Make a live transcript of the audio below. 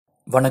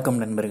வணக்கம்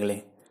நண்பர்களே.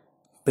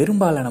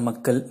 பெரும்பாலான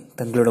மக்கள்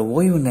தங்களோட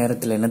ஓய்வு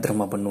நேரத்தில் என்ன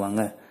தெரியுமா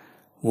பண்ணுவாங்க?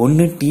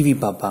 ஒன்று டிவி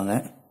பார்ப்பாங்க,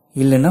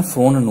 இல்லைன்னா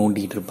ஃபோனை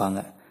நோண்டிட்டு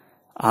இருப்பாங்க.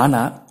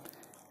 ஆனால்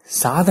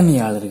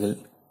சாதனையாளர்கள்,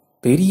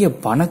 பெரிய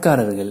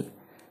பணக்காரர்கள்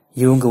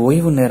இவங்க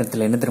ஓய்வு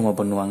நேரத்தில் என்ன தெரியுமா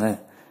பண்ணுவாங்க?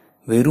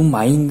 வெறும்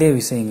 5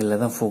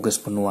 விஷயங்களில் தான்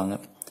ஃபோக்கஸ் பண்ணுவாங்க.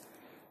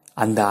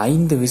 அந்த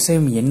 5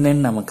 விஷயம்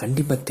என்னன்னு நம்ம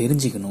கண்டிப்பாக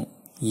தெரிஞ்சுக்கணும்.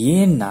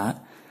 ஏன்னா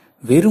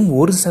வெறும்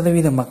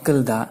 1%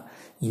 மக்கள் தான்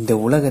இந்த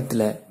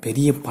உலகத்தில்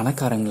பெரிய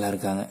பணக்காரங்களாக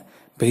இருக்காங்க,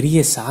 பெரிய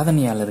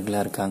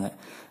சாதனையாளர்களாக இருக்காங்க.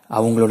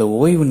 அவங்களோட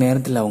ஓய்வு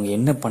நேரத்தில் அவங்க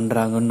என்ன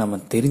பண்ணுறாங்கன்னு நம்ம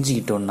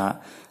தெரிஞ்சுக்கிட்டோம்னா,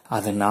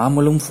 அதை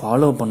நாமளும்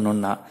ஃபாலோ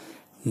பண்ணோம்னா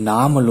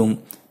நாமளும்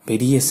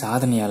பெரிய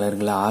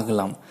சாதனையாளர்களாக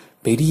ஆகலாம்,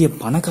 பெரிய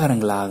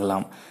பணக்காரங்களாக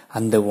ஆகலாம்.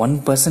 அந்த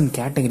 1%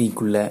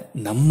 கேட்டகரிக்குள்ள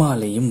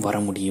நம்மாலேயும் வர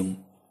முடியும்.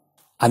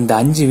 அந்த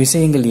 5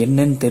 விஷயங்கள்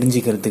என்னன்னு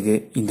தெரிஞ்சுக்கிறதுக்கு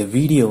இந்த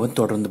வீடியோவை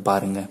தொடர்ந்து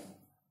பாருங்க.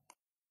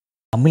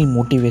 தமிழ்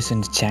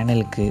மோட்டிவேஷன்ஸ்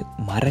சேனலுக்கு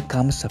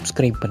மறக்காமல்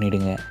சப்ஸ்கிரைப்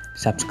பண்ணிவிடுங்க.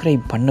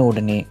 சப்ஸ்கிரைப் பண்ண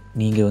உடனே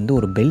நீங்கள்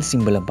ஒரு பெல்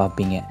சிம்பிளை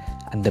பார்ப்பீங்க.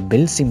 அந்த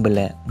பெல்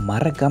சிம்பிளை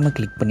மறக்காமல்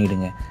கிளிக்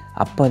பண்ணிவிடுங்க.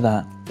 அப்போ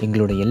தான்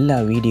எங்களோட எல்லா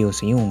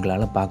வீடியோஸையும்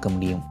உங்களால் பார்க்க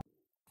முடியும்.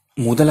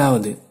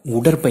 முதலாவது,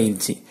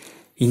 உடற்பயிற்சி.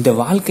 இந்த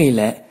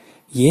வாழ்க்கையில்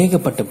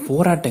ஏகப்பட்ட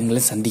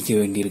போராட்டங்களை சந்திக்க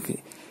வேண்டியிருக்கு,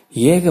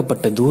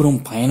 ஏகப்பட்ட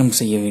தூரம் பயணம்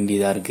செய்ய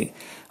வேண்டியதாக இருக்குது.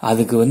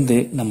 அதுக்கு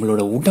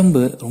நம்மளோட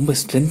உடம்பு ரொம்ப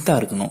ஸ்ட்ரென்த்தாக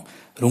இருக்கணும்,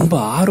 ரொம்ப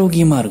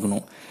ஆரோக்கியமாக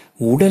இருக்கணும்.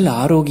 உடல்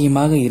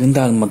ஆரோக்கியமாக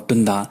இருந்தால்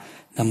மட்டும்தான்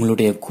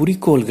நம்மளுடைய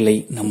குறிக்கோள்களை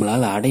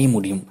நம்மளால் அடைய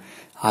முடியும்.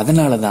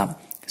 அதனால தான்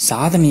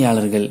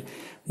சாதனையாளர்கள்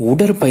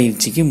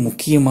உடற்பயிற்சிக்கு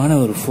முக்கியமான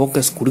ஒரு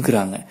ஃபோக்கஸ்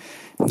கொடுக்குறாங்க.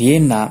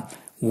 ஏன்னா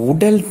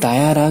உடல்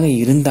தயாராக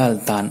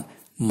இருந்தால்தான்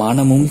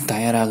மனமும்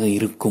தயாராக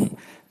இருக்கும்.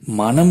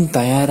 மனம்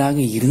தயாராக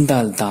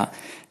இருந்தால்தான்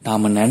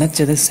நாம்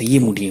நினைச்சதை செய்ய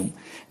முடியும்,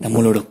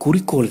 நம்மளோட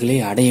குறிக்கோள்களை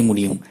அடைய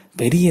முடியும்,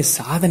 பெரிய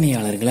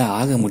சாதனையாளர்களை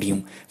ஆக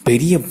முடியும்,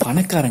 பெரிய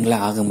பணக்காரங்களை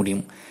ஆக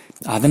முடியும்.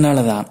 அதனால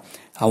தான்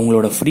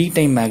அவங்களோட ஃப்ரீ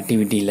டைம்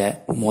ஆக்டிவிட்டியில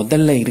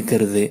முதல்ல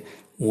இருக்கிறது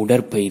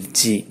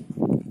உடற்பயிற்சி.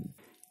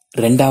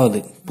 2வது,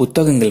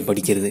 புத்தகங்கள்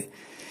படிக்கிறது.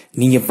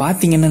 நீங்க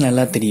பாத்தீங்கன்னா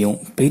நல்லா தெரியும்,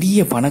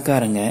 பெரிய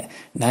பணக்காரங்க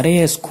நிறைய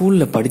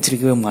ஸ்கூல்ல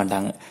படிச்சிருக்கவே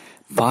மாட்டாங்க.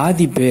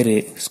 பாதி பேர்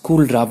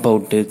school drop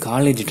out,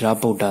 college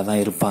drop அவுட்டாக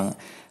தான் இருப்பாங்க.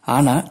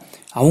 ஆனா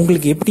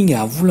அவங்களுக்கு எப்படிங்க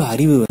அவ்வளோ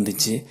அறிவு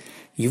வந்துச்சு?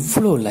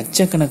 இவ்வளோ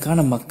லட்சக்கணக்கான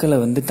மக்களை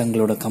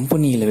தங்களோட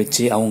கம்பெனியில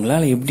வச்சு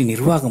அவங்களால எப்படி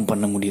நிர்வாகம்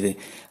பண்ண முடியுது?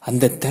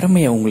 அந்த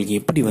திறமை அவங்களுக்கு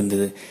எப்படி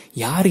வந்தது?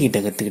 யாருகிட்ட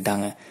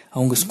கத்துக்கிட்டாங்க?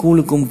 அவங்க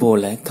ஸ்கூலுக்கும்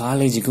போகல,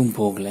 காலேஜுக்கும்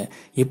போகல.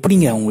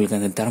 எப்படிங்க அவங்களுக்கு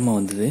அந்த திறமை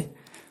வந்தது?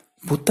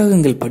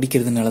 புத்தகங்கள்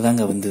படிக்கிறதுனால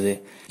தாங்க வந்தது.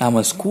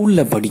 நாம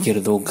ஸ்கூல்ல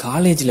படிக்கிறதோ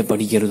காலேஜ்ல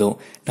படிக்கிறதோ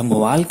நம்ம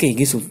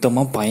வாழ்க்கைக்கு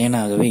சுத்தமா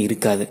பயனாகவே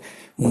இருக்காது.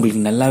 உங்களுக்கு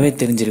நல்லாவே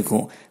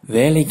தெரிஞ்சிருக்கும்,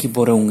 வேலைக்கு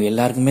போறவங்க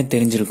எல்லாருக்குமே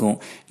தெரிஞ்சிருக்கும்,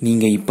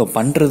 நீங்க இப்ப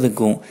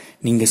பண்றதுக்கும்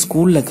நீங்க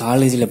ஸ்கூல்ல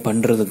காலேஜ்ல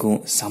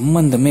பண்றதுக்கும்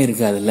சம்பந்தமே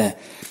இருக்காதுல்ல.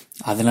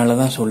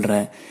 அதனாலதான்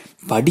சொல்றேன்,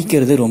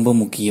 படிக்கிறது ரொம்ப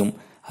முக்கியம்.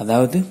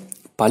 அதாவது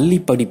பள்ளி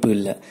படிப்பு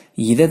இல்லை,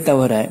 இதை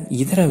தவிர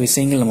இதர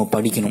விஷயங்கள் நம்ம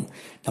படிக்கணும்.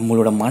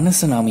 நம்மளோட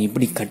மனசை நாம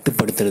எப்படி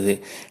கட்டுப்படுத்துறது,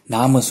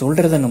 நாம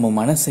சொல்றத நம்ம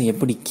மனசை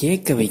எப்படி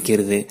கேட்க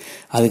வைக்கிறது,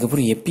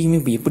 அதுக்கப்புறம் எப்பயுமே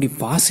எப்படி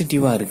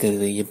பாசிட்டிவா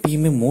இருக்கிறது,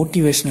 எப்பயுமே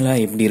மோட்டிவேஷனலா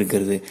எப்படி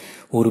இருக்கிறது,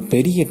 ஒரு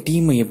பெரிய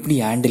டீமை எப்படி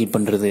ஹேண்டில்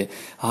பண்றது,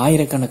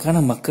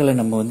 ஆயிரக்கணக்கான மக்களை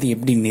நம்ம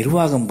எப்படி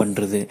நிர்வாகம்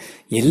பண்றது,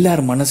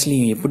 எல்லார்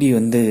மனசுலயும் எப்படி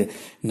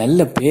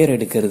நல்ல பேர்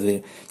எடுக்கிறது,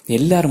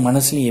 எல்லார்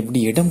மனசுலயும் எப்படி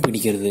இடம்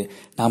பிடிக்கிறது,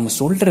 நாம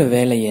சொல்ற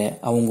வேலையை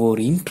அவங்க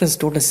ஒரு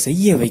இன்ட்ரெஸ்டோட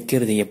செய்ய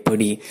வைக்கிறது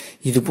எப்படி,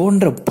 இது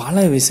போன்ற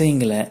பல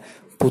விஷயங்களை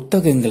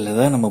புத்தகங்கள்ல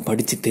தான் நம்ம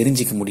படிச்சு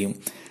தெரிஞ்சுக்க முடியும்.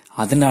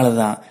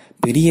 அதனாலதான்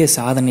பெரிய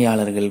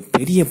சாதனையாளர்கள்,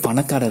 பெரிய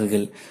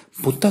பணக்காரர்கள்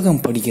புத்தகம்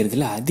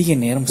படிக்கிறதுல அதிக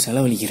நேரம்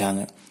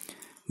செலவழிக்கிறாங்க.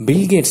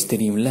 பில்கேட்ஸ்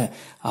தெரியும்ல,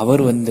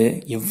 அவர்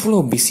எவ்வளோ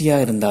பிஸியா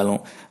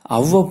இருந்தாலும்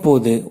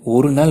அவ்வப்போது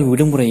ஒரு நாள்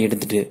விடுமுறை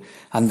எடுத்துட்டு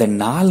அந்த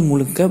நாள்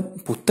முழுக்க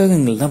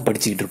புத்தகங்கள் தான்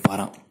படிச்சுக்கிட்டு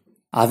இருப்பாராம்.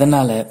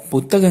 அதனால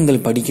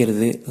புத்தகங்கள்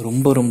படிக்கிறது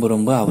ரொம்ப ரொம்ப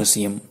ரொம்ப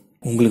அவசியம்.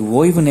 உங்களுக்கு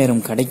ஓய்வு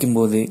நேரம் கிடைக்கும்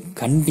போது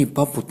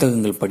கண்டிப்பா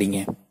புத்தகங்கள் படிங்க.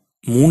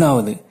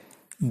 3வது,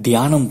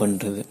 தியானம்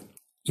பண்றது.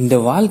 இந்த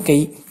வாழ்க்கை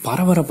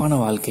பரபரப்பான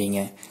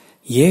வாழ்க்கைங்க.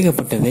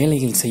 ஏகப்பட்ட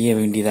வேலைகள் செய்ய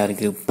வேண்டியதா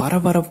இருக்கு,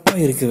 பரபரப்பா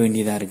இருக்க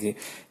வேண்டியதா இருக்கு,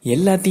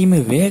 எல்லாத்தையுமே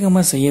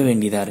வேகமா செய்ய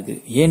வேண்டியதா இருக்கு.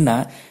 ஏன்னா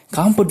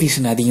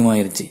காம்படிஷன்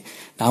அதிகமாயிருச்சு.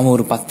 நாம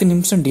ஒரு 10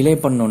 நிமிஷம் டிலே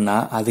பண்ணோம்னா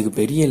அதுக்கு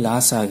பெரிய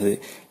லாஸ் ஆகுது.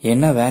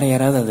 ஏன்னா வேற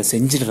யாராவது அதை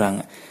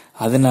செஞ்சிடுறாங்க.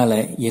 அதனால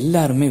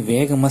எல்லாருமே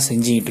வேகமா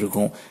செஞ்சுக்கிட்டு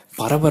இருக்கோம்,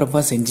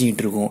 பரபரப்பா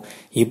செஞ்சுக்கிட்டு இருக்கோம்,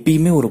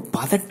 எப்பயுமே ஒரு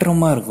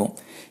பதற்றமா இருக்கும்.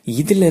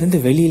 இதுல இருந்து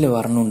வெளியில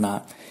வரணும்னா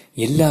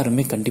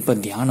எல்லாருமே கண்டிப்பா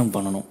தியானம்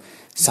பண்ணணும்.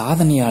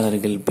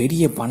 சாதனையாளர்கள்,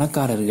 பெரிய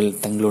பணக்காரர்கள்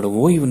தங்களோட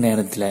ஓய்வு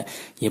நேரத்துல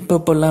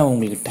எப்பப்பெல்லாம்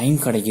அவங்களுக்கு டைம்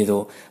கிடைக்குதோ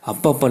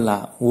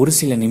அப்பப்பெல்லாம் ஒரு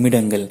சில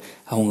நிமிடங்கள்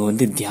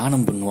அவங்க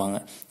தியானம் பண்ணுவாங்க.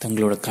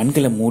 தங்களோட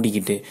கண்களை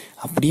மூடிக்கிட்டு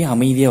அப்படியே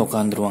அமைதியா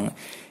உட்காந்துருவாங்க.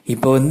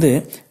 இப்ப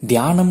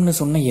தியானம்னு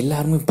சொன்ன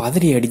எல்லாருமே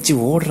பதறி அடிச்சு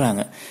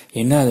ஓடுறாங்க.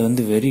 ஏன்னா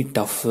அது வெரி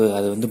டஃப்,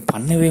 அது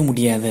பண்ணவே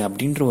முடியாது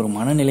அப்படின்ற ஒரு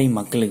மனநிலை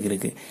மக்களுக்கு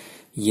இருக்கு.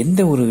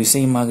 எந்த ஒரு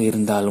விஷயமாக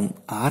இருந்தாலும்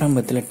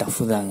ஆரம்பத்துல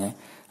டஃப் தாங்க,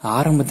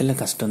 ஆரம்பத்துல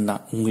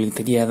கஷ்டம்தான். உங்களுக்கு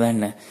தெரியாதா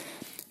என்ன?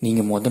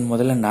 நீங்க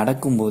முதல்ல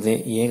நடக்கும்போதே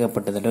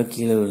ஏகப்பட்ட தடவை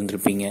கீழே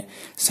விழுந்திருப்பீங்க.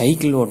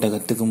 சைக்கிள் ஓட்ட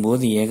கத்துக்கும்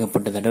போது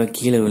ஏகப்பட்ட தடவை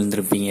கீழே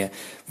விழுந்திருப்பீங்க.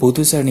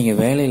 புதுசா நீங்க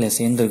வேலையில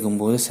சேர்ந்திருக்கும்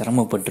போது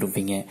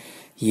சிரமப்பட்டிருப்பீங்க.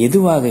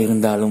 எதுவாக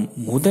இருந்தாலும்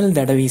முதல்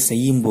தடவை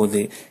செய்யும்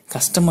போது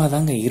கஷ்டமா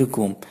தாங்க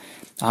இருக்கும்.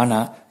 ஆனா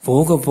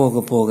போக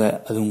போக போக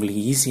அது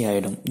உங்களுக்கு ஈஸி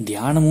ஆயிடும்.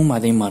 தியானமும்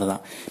அதே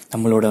மாதிரிதான்.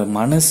 நம்மளோட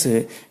மனசு,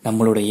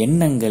 நம்மளோட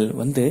எண்ணங்கள்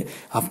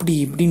அப்படி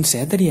இப்படின்னு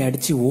செதறி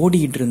அடிச்சு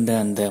ஓடிக்கிட்டு இருந்த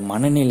அந்த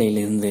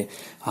மனநிலையிலிருந்து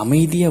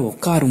அமைதியா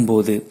உட்காரும்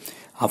போது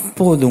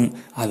அப்போதும்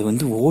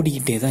அது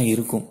ஓடிக்கிட்டே தான்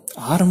இருக்கும்.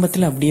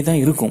 ஆரம்பத்துல அப்படியே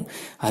தான் இருக்கும்.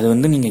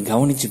 அது நீங்க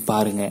கவனிச்சு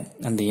பாருங்க.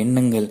 அந்த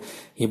எண்ணங்கள்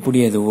எப்படி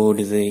அது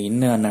ஓடுது,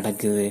 என்ன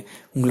நடக்குது,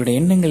 உங்களோட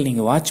எண்ணங்கள்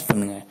நீங்க வாட்ச்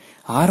பண்ணுங்க.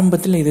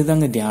 ஆரம்பத்துல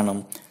இதுதாங்க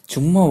தியானம்.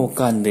 சும்மா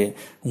உட்காந்து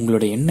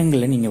உங்களோட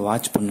எண்ணங்களை நீங்க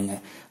வாட்ச் பண்ணுங்க.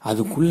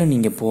 அதுக்குள்ள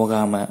நீங்க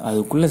போகாம,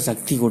 அதுக்குள்ள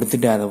சக்தி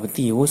கொடுத்துட்டு அதை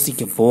பத்தி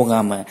யோசிக்க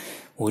போகாம,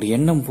 ஒரு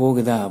எண்ணம்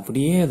போகுதா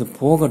அப்படியே அது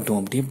போகட்டும்,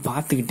 அப்படியே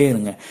பார்த்துக்கிட்டே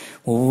இருங்க.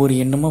 ஒவ்வொரு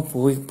எண்ணமா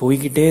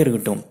போய்கிட்டே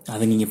இருக்கட்டும்,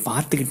 அதை நீங்க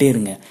பார்த்துக்கிட்டே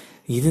இருங்க.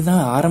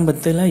 இதுதான்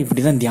ஆரம்பத்துல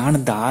இப்படிதான்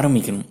தியானத்தை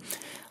ஆரம்பிக்கணும்.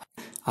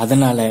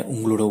 அதனால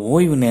உங்களோட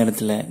ஓய்வு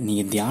நேரத்துல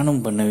நீங்க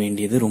தியானம் பண்ண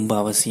வேண்டியது ரொம்ப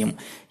அவசியம்.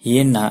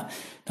 ஏன்னா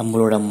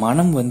நம்மளோட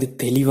மனம்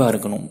தெளிவா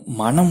இருக்கணும்,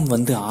 மனம்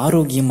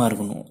ஆரோக்கியமா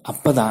இருக்கணும்.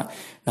 அப்பதான்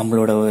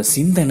நம்மளோட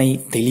சிந்தனை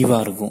தெளிவா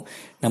இருக்கும்,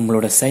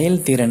 நம்மளோட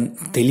செயல்திறன்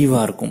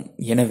தெளிவா இருக்கும்.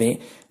 எனவே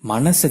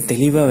மனசை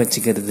தெளிவா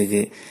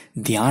வச்சுக்கிறதுக்கு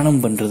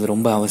தியானம் பண்றது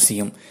ரொம்ப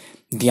அவசியம்.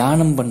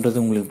 தியானம் பண்றது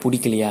உங்களுக்கு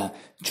பிடிக்கலையா,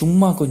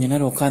 சும்மா கொஞ்ச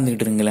நேரம்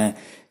உட்காந்துக்கிட்டு இருங்களேன்.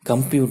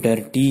 கம்ப்யூட்டர்,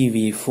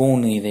 டிவி,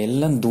 போனு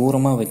இதெல்லாம்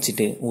தூரமா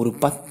வச்சுட்டு ஒரு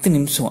 10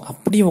 நிமிஷம்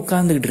அப்படியே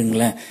உட்காந்துக்கிட்டு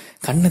இருங்களேன்.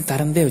 கண்ணை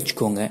திறந்தே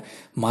வச்சுக்கோங்க.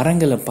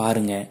 மரங்களை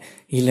பாருங்க,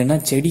 இல்லைன்னா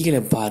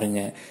செடிகளை பாருங்க.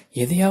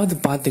 எதையாவது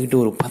பார்த்துக்கிட்டு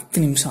ஒரு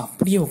 10 நிமிஷம்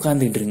அப்படியே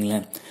உட்காந்துக்கிட்டு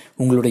இருங்களேன்.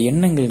 உங்களோட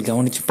எண்ணங்கள்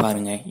கவனிச்சு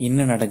பாருங்க,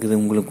 என்ன நடக்குது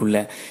உங்களுக்குள்ள.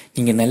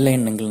 நீங்க நல்ல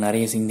எண்ணங்கள்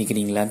நிறைய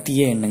சிந்திக்கிறீங்களா,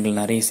 தீய எண்ணங்கள்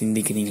நிறைய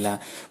சிந்திக்கிறீங்களா,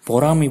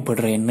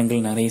 பொறாமைப்படுற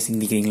எண்ணங்கள் நிறைய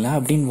சிந்திக்கிறீங்களா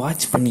அப்படின்னு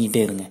வாட்ச்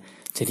பண்ணிக்கிட்டே இருங்க.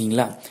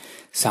 சரிங்களா?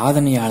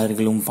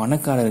 சாதனையாளர்களும்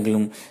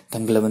பணக்காரர்களும்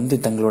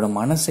தங்களோட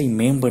மனசை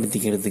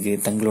மேம்படுத்திக்கிறதுக்கு,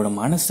 தங்களோட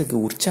மனசுக்கு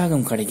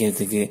உற்சாகம்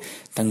கிடைக்கிறதுக்கு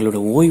தங்களோட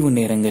ஓய்வு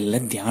நேரங்கள்ல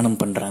தியானம்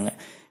பண்றாங்க.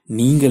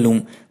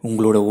 நீங்களும்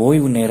உங்களோட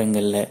ஓய்வு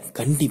நேரங்கள்ல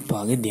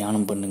கண்டிப்பாக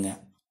தியானம் பண்ணுங்க.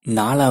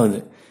 4வது,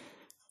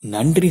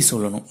 நன்றி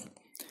சொல்லணும்.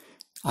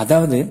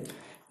 அதாவது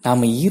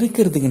நாம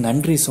இருக்கிறதுக்கு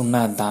நன்றி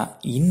சொன்னாதான்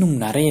இன்னும்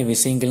நிறைய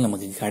விஷயங்கள்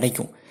நமக்கு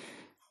கிடைக்கும்.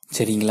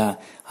 சரிங்களா?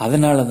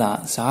 அதனாலதான்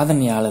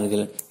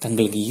சாதனையாளர்கள்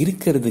தங்களுக்கு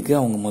இருக்கிறதுக்கு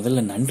அவங்க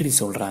முதல்ல நன்றி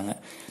சொல்றாங்க.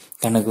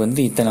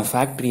 தனக்கு இத்தனை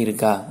ஃபேக்டரி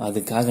இருக்கா,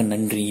 அதுக்காக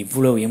நன்றி.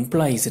 இவ்வளவு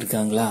எம்ப்ளாயிஸ்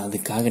இருக்காங்களா,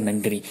 அதுக்காக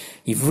நன்றி.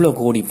 இவ்வளவு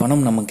கோடி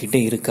பணம் நம்ம கிட்ட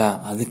இருக்கா,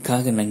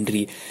 அதுக்காக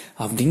நன்றி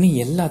அப்படின்னு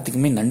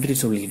எல்லாத்துக்குமே நன்றி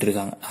சொல்லிட்டு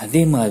இருக்காங்க.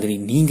 அதே மாதிரி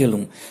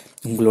நீங்களும்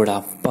உங்களோட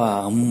அப்பா,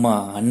 அம்மா,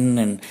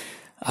 அண்ணன்,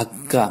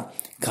 அக்கா,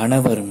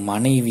 கணவர்,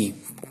 மனைவி,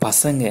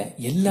 பசங்க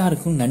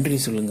எல்லாருக்கும் நன்றி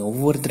சொல்லுங்க,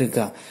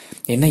 ஒவ்வொருத்தருக்கா.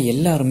 ஏன்னா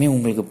எல்லாருமே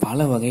உங்களுக்கு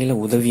பல வகையில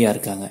உதவியா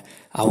இருக்காங்க.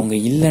 அவங்க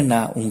இல்லைன்னா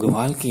உங்க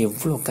வாழ்க்கை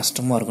எவ்வளவு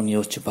கஷ்டமா இருக்கும்னு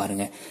யோசிச்சு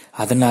பாருங்க.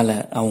 அதனால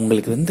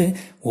அவங்களுக்கு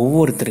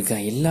ஒவ்வொருத்தருக்கா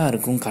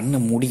எல்லாருக்கும் கண்ணை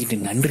மூடிக்கிட்டு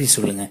நன்றி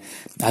சொல்லுங்க.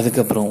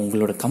 அதுக்கப்புறம்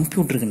உங்களோட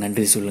கம்ப்யூட்டருக்கு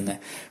நன்றி சொல்லுங்க,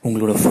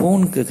 உங்களோட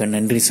போனுக்கு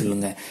நன்றி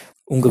சொல்லுங்க,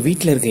 உங்க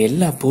வீட்டுல இருக்க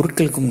எல்லா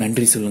பொருட்களுக்கும்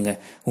நன்றி சொல்லுங்க,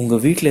 உங்க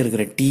வீட்டுல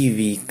இருக்கிற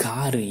டிவி,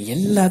 காரு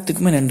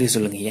எல்லாத்துக்குமே நன்றி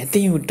சொல்லுங்க,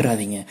 எதையும்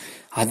விட்டுறாதீங்க.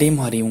 அதே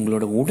மாதிரி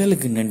உங்களோட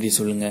உடலுக்கு நன்றி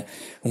சொல்லுங்க,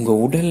 உங்க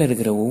உடல்ல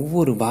இருக்கிற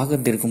ஒவ்வொரு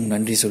பாகத்திற்கும்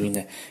நன்றி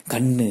சொல்லுங்க.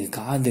 கண்ணு,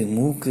 காது,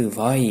 மூக்கு,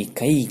 வாய்,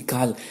 கை,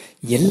 கால்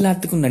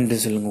எல்லாத்துக்கும் நன்றி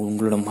சொல்லுங்க.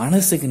 உங்களோட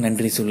மனசுக்கு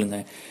நன்றி சொல்லுங்க.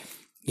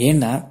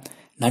 ஏன்னா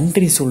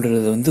நன்றி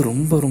சொல்றது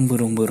ரொம்ப ரொம்ப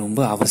ரொம்ப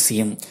ரொம்ப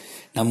அவசியம்.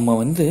 நம்ம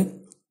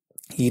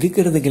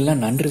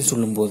இருக்கிறதுக்கெல்லாம் நன்றி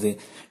சொல்லும் போது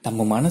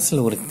நம்ம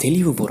மனசுல ஒரு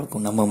தெளிவு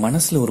பிறக்கும், நம்ம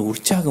மனசுல ஒரு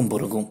உற்சாகம்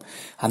பிறக்கும்.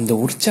 அந்த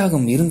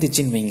உற்சாகம்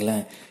இருந்துச்சுன்னு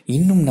வைங்களேன்,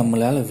 இன்னும்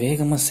நம்மளால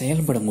வேகமா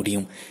செயல்பட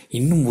முடியும்,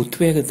 இன்னும்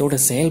உத்வேகத்தோட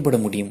செயல்பட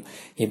முடியும்.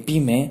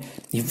 எப்பயுமே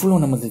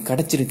இவ்வளவு நமக்கு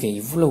கிடைச்சிருக்கு,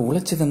 இவ்வளவு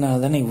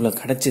உழைச்சதுனால தானே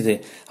இவ்வளவு கிடைச்சது,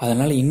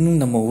 அதனால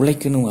இன்னும் நம்ம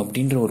உழைக்கணும்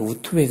அப்படின்ற ஒரு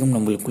உத்வேகம்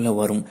நம்மளுக்குள்ள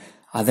வரும்.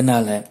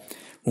 அதனால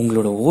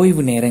உங்களோட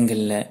ஓய்வு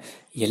நேரங்கள்ல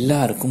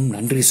எல்லாருக்கும்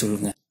நன்றி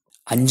சொல்லுங்க.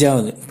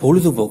 5வது,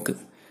 பொழுதுபோக்கு.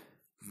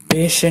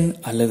 பேஷன்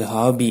அல்லது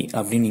ஹாபி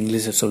அப்படின்னு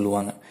இங்கிலீஷ்ல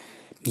சொல்லுவாங்க.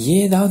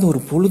 ஏதாவது ஒரு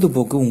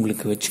பொழுதுபோக்கு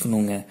உங்களுக்கு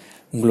வச்சுக்கணுங்க.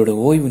 உங்களோட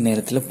ஓய்வு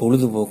நேரத்துல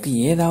பொழுதுபோக்கு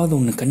ஏதாவது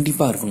ஒண்ணு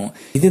கண்டிப்பா இருக்கணும்.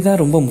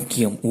 இதுதான் ரொம்ப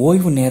முக்கியம்.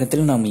 ஓய்வு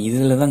நேரத்துல நாம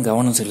இதுலதான்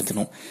கவனம்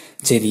செலுத்தணும்.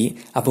 சரி,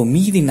 அப்போ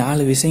மீதி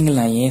 4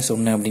 விஷயங்கள் நான் ஏன்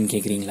சொன்னேன் அப்படின்னு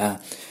கேக்குறீங்களா?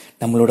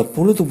 நம்மளோட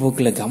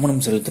பொழுதுபோக்குல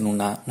கவனம்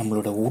செலுத்தணும்னா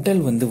நம்மளோட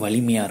உடல்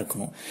வலிமையா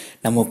இருக்கணும்.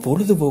 நம்ம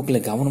பொழுதுபோக்குல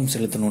கவனம்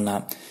செலுத்தணும்னா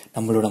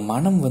நம்மளோட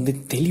மனம்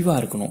தெளிவா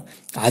இருக்கணும்.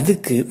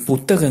 அதுக்கு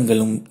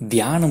புத்தகங்களும்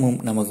தியானமும்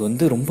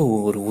நமக்கு ரொம்ப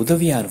ஒரு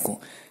உதவியா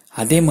இருக்கும்.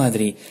 அதே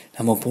மாதிரி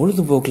நம்ம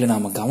பொழுதுபோக்குல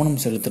நாம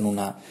கவனம்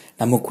செலுத்தணும்னா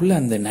நமக்குள்ள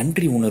அந்த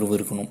நன்றி உணர்வு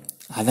இருக்கணும்.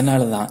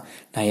 அதனாலதான்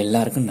நான்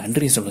எல்லாருக்கும்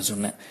நன்றி சொல்ல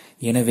சொன்னேன்.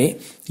 எனவே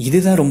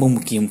இதுதான் ரொம்ப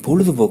முக்கியம்,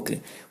 பொழுதுபோக்கு.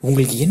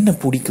 உங்களுக்கு என்ன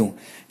பிடிக்கும்?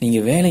 நீங்க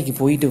வேலைக்கு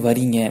போயிட்டு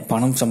வரீங்க,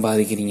 பணம்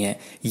சம்பாதிக்கிறீங்க,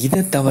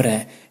 இதை தவிர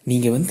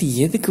நீங்க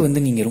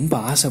எதுக்கு நீங்க ரொம்ப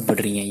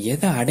ஆசைப்படுறீங்க,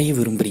 எதை அடைய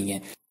விரும்புறீங்க,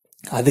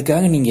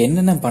 அதுக்காக நீங்கள்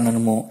என்னென்ன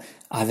பண்ணணுமோ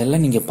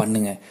அதெல்லாம் நீங்கள்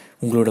பண்ணுங்க.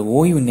 உங்களோட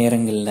ஓய்வு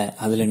நேரங்களில்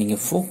அதில்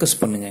நீங்கள் ஃபோக்கஸ்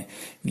பண்ணுங்க.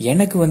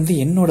 எனக்கு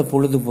என்னோட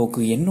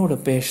பொழுதுபோக்கு, என்னோட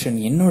பேஷன்,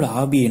 என்னோட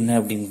ஹாபி என்ன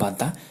அப்படின்னு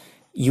பார்த்தா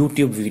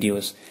யூடியூப்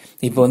வீடியோஸ்.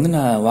 இப்போ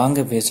நான் வாங்க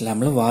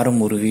பேசலாம்ல வாரம்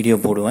ஒரு வீடியோ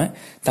போடுவேன்,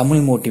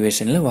 தமிழ்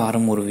மோட்டிவேஷனில்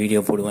வாரம் ஒரு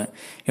வீடியோ போடுவேன்.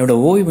 என்னோட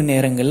ஓய்வு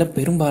நேரங்களில்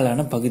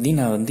பெரும்பாலான பகுதி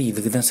நான்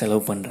இதுக்கு தான்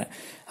செலவு பண்ணுறேன்.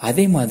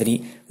 அதே மாதிரி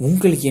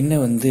உங்களுக்கு என்ன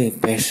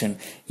பேஷன்,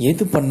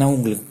 எது பண்ணால்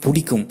உங்களுக்கு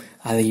பிடிக்கும்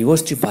அதை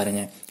யோசிச்சு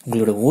பாருங்க.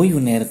 உங்களோட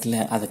ஓய்வு நேரத்தில்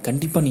அதை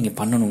கண்டிப்பாக நீங்கள்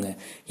பண்ணணுங்க.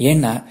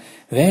 ஏன்னா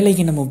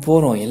வேலைக்கு நம்ம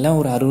போகிறோம்,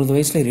 எல்லாம் ஒரு 60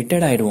 வயசில்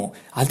ரிட்டையர்ட் ஆகிடுவோம்.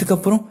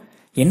 அதுக்கப்புறம்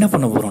என்ன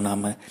பண்ண போகிறோம்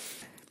நாம்?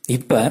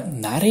 இப்போ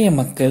நிறைய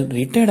மக்கள்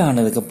ரிட்டையர்ட்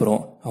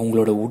ஆனதுக்கப்புறம்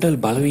அவங்களோட உடல்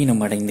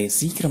பலவீனம் அடைந்து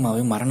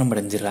சீக்கிரமாகவே மரணம்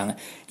அடைஞ்சிடறாங்க.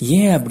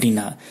 ஏன்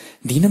அப்படின்னா,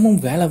 தினமும்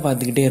வேலை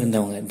பார்த்துக்கிட்டே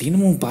இருந்தவங்க,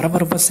 தினமும்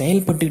பரபரப்பாக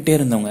செயல்பட்டுக்கிட்டே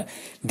இருந்தவங்க,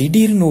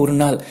 திடீர்னு ஒரு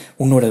நாள்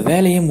உன்னோட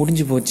வேலையே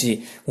முடிஞ்சு போச்சு,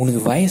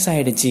 உனக்கு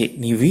வயசாயிடுச்சு,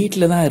 நீ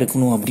வீட்டில் தான்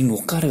இருக்கணும் அப்படின்னு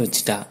உட்கார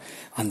வச்சுட்டா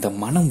அந்த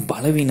மனம்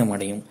பலவீனம்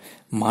அடையும்.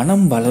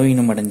 மனம்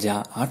பலவீனம் அடைஞ்சா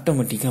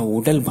ஆட்டோமேட்டிக்காக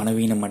உடல்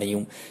பலவீனம்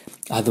அடையும்.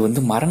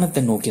 அது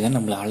மரணத்தை நோக்கி தான்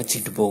நம்மளை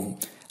அழைச்சிட்டு போகும்.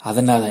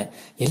 அதனால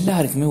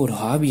எல்லாருக்குமே ஒரு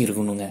ஹாபி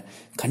இருக்கணுங்க,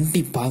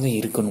 கண்டிப்பாக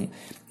இருக்கணும்.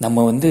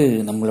 நம்ம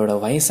நம்மளோட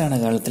வயசான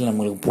காலத்தில்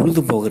நம்மளுக்கு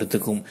பொழுது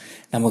போகிறதுக்கும்,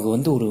 நமக்கு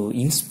ஒரு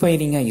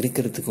இன்ஸ்பைரிங்காக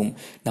இருக்கிறதுக்கும்,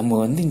 நம்ம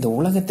இந்த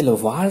உலகத்தில்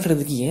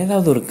வாழ்றதுக்கு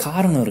ஏதாவது ஒரு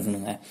காரணம்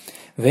இருக்கணுங்க.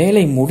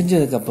 வேலை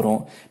முடிஞ்சதுக்கு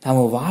அப்புறம்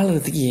நம்ம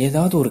வாழறதுக்கு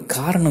ஏதாவது ஒரு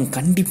காரணம்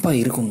கண்டிப்பா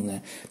இருக்கணுங்க.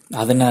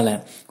 அதனால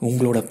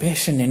உங்களோட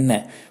பேஷன் என்ன,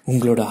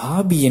 உங்களோட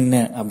ஹாபி என்ன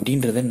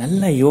அப்படின்றத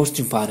நல்லா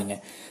யோசிச்சு பாருங்க.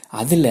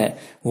 அதுல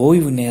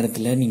ஓய்வு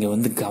நேரத்துல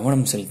நீங்க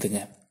கவனம்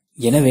செலுத்துங்க.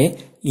 எனவே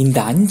இந்த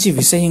 5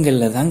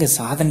 விஷயங்கள்ல தாங்க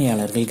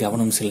சாதனையாளர்கள்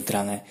கவனம்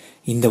செலுத்துறாங்க.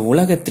 இந்த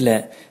உலகத்துல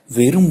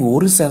வெறும்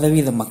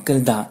 1%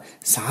 மக்கள் தான்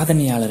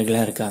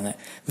சாதனையாளர்களா இருக்காங்க.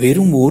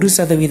 வெறும்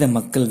 1%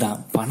 மக்கள்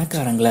தான்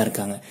பணக்காரங்களா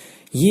இருக்காங்க.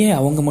 ஏன்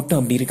அவங்க மட்டும்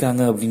அப்படி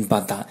இருக்காங்க அப்படின்னு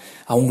பார்த்தா,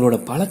 அவங்களோட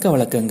பழக்க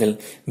வழக்கங்கள்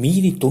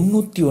மீதி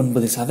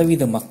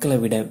 99% மக்களை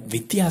விட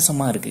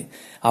வித்தியாசமா இருக்கு.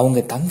 அவங்க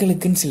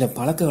தங்களுக்குன்னு சில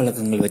பழக்க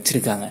வழக்கங்கள்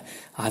வச்சிருக்காங்க.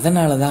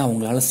 அதனாலதான்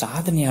அவங்களால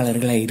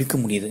சாதனையாளர்களா இருக்க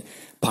முடியுது,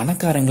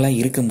 பணக்காரங்களா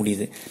இருக்க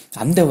முடியுது.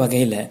 அந்த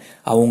வகையில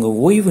அவங்க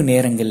ஓய்வு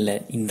நேரங்கள்ல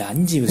இந்த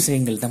 5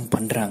 விஷயங்கள் தான்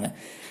பண்றாங்க.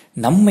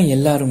 நம்ம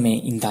எல்லாருமே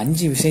இந்த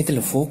 5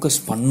 விஷயத்துல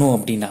ஃபோக்கஸ் பண்ணோம்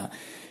அப்படின்னா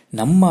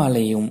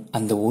நம்மாலேயும்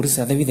அந்த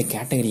 1%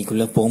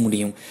 கேட்டகரிக்குள்ள போக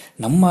முடியும்.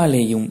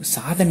 நம்மாலேயும்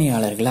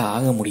சாதனையாளர்களா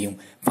ஆக முடியும்,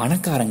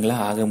 பணக்காரங்களா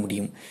ஆக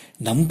முடியும்.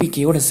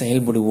 நம்பிக்கையோட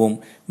செயல்படுவோம்,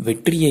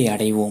 வெற்றியை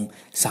அடைவோம்,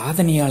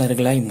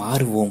 சாதனையாளர்களாய்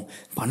மாறுவோம்,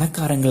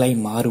 பணக்காரங்களாய்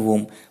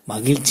மாறுவோம்,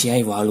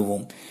 மகிழ்ச்சியாய்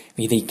வாழுவோம்.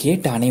 இதை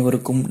கேட்ட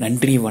அனைவருக்கும்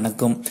நன்றி,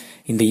 வணக்கம்.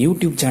 இந்த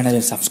யூடியூப்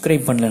சேனலை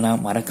சப்ஸ்கிரைப் பண்ணலனா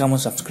மறக்காம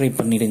சப்ஸ்கிரைப்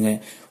பண்ணிடுங்க.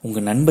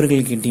 உங்க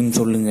நண்பர்கள்கிட்டையும்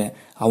சொல்லுங்க,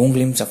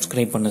 அவங்களையும்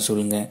சப்ஸ்கிரைப் பண்ண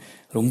சொல்லுங்க.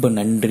 ரொம்ப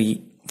நன்றி,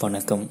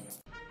 வணக்கம்.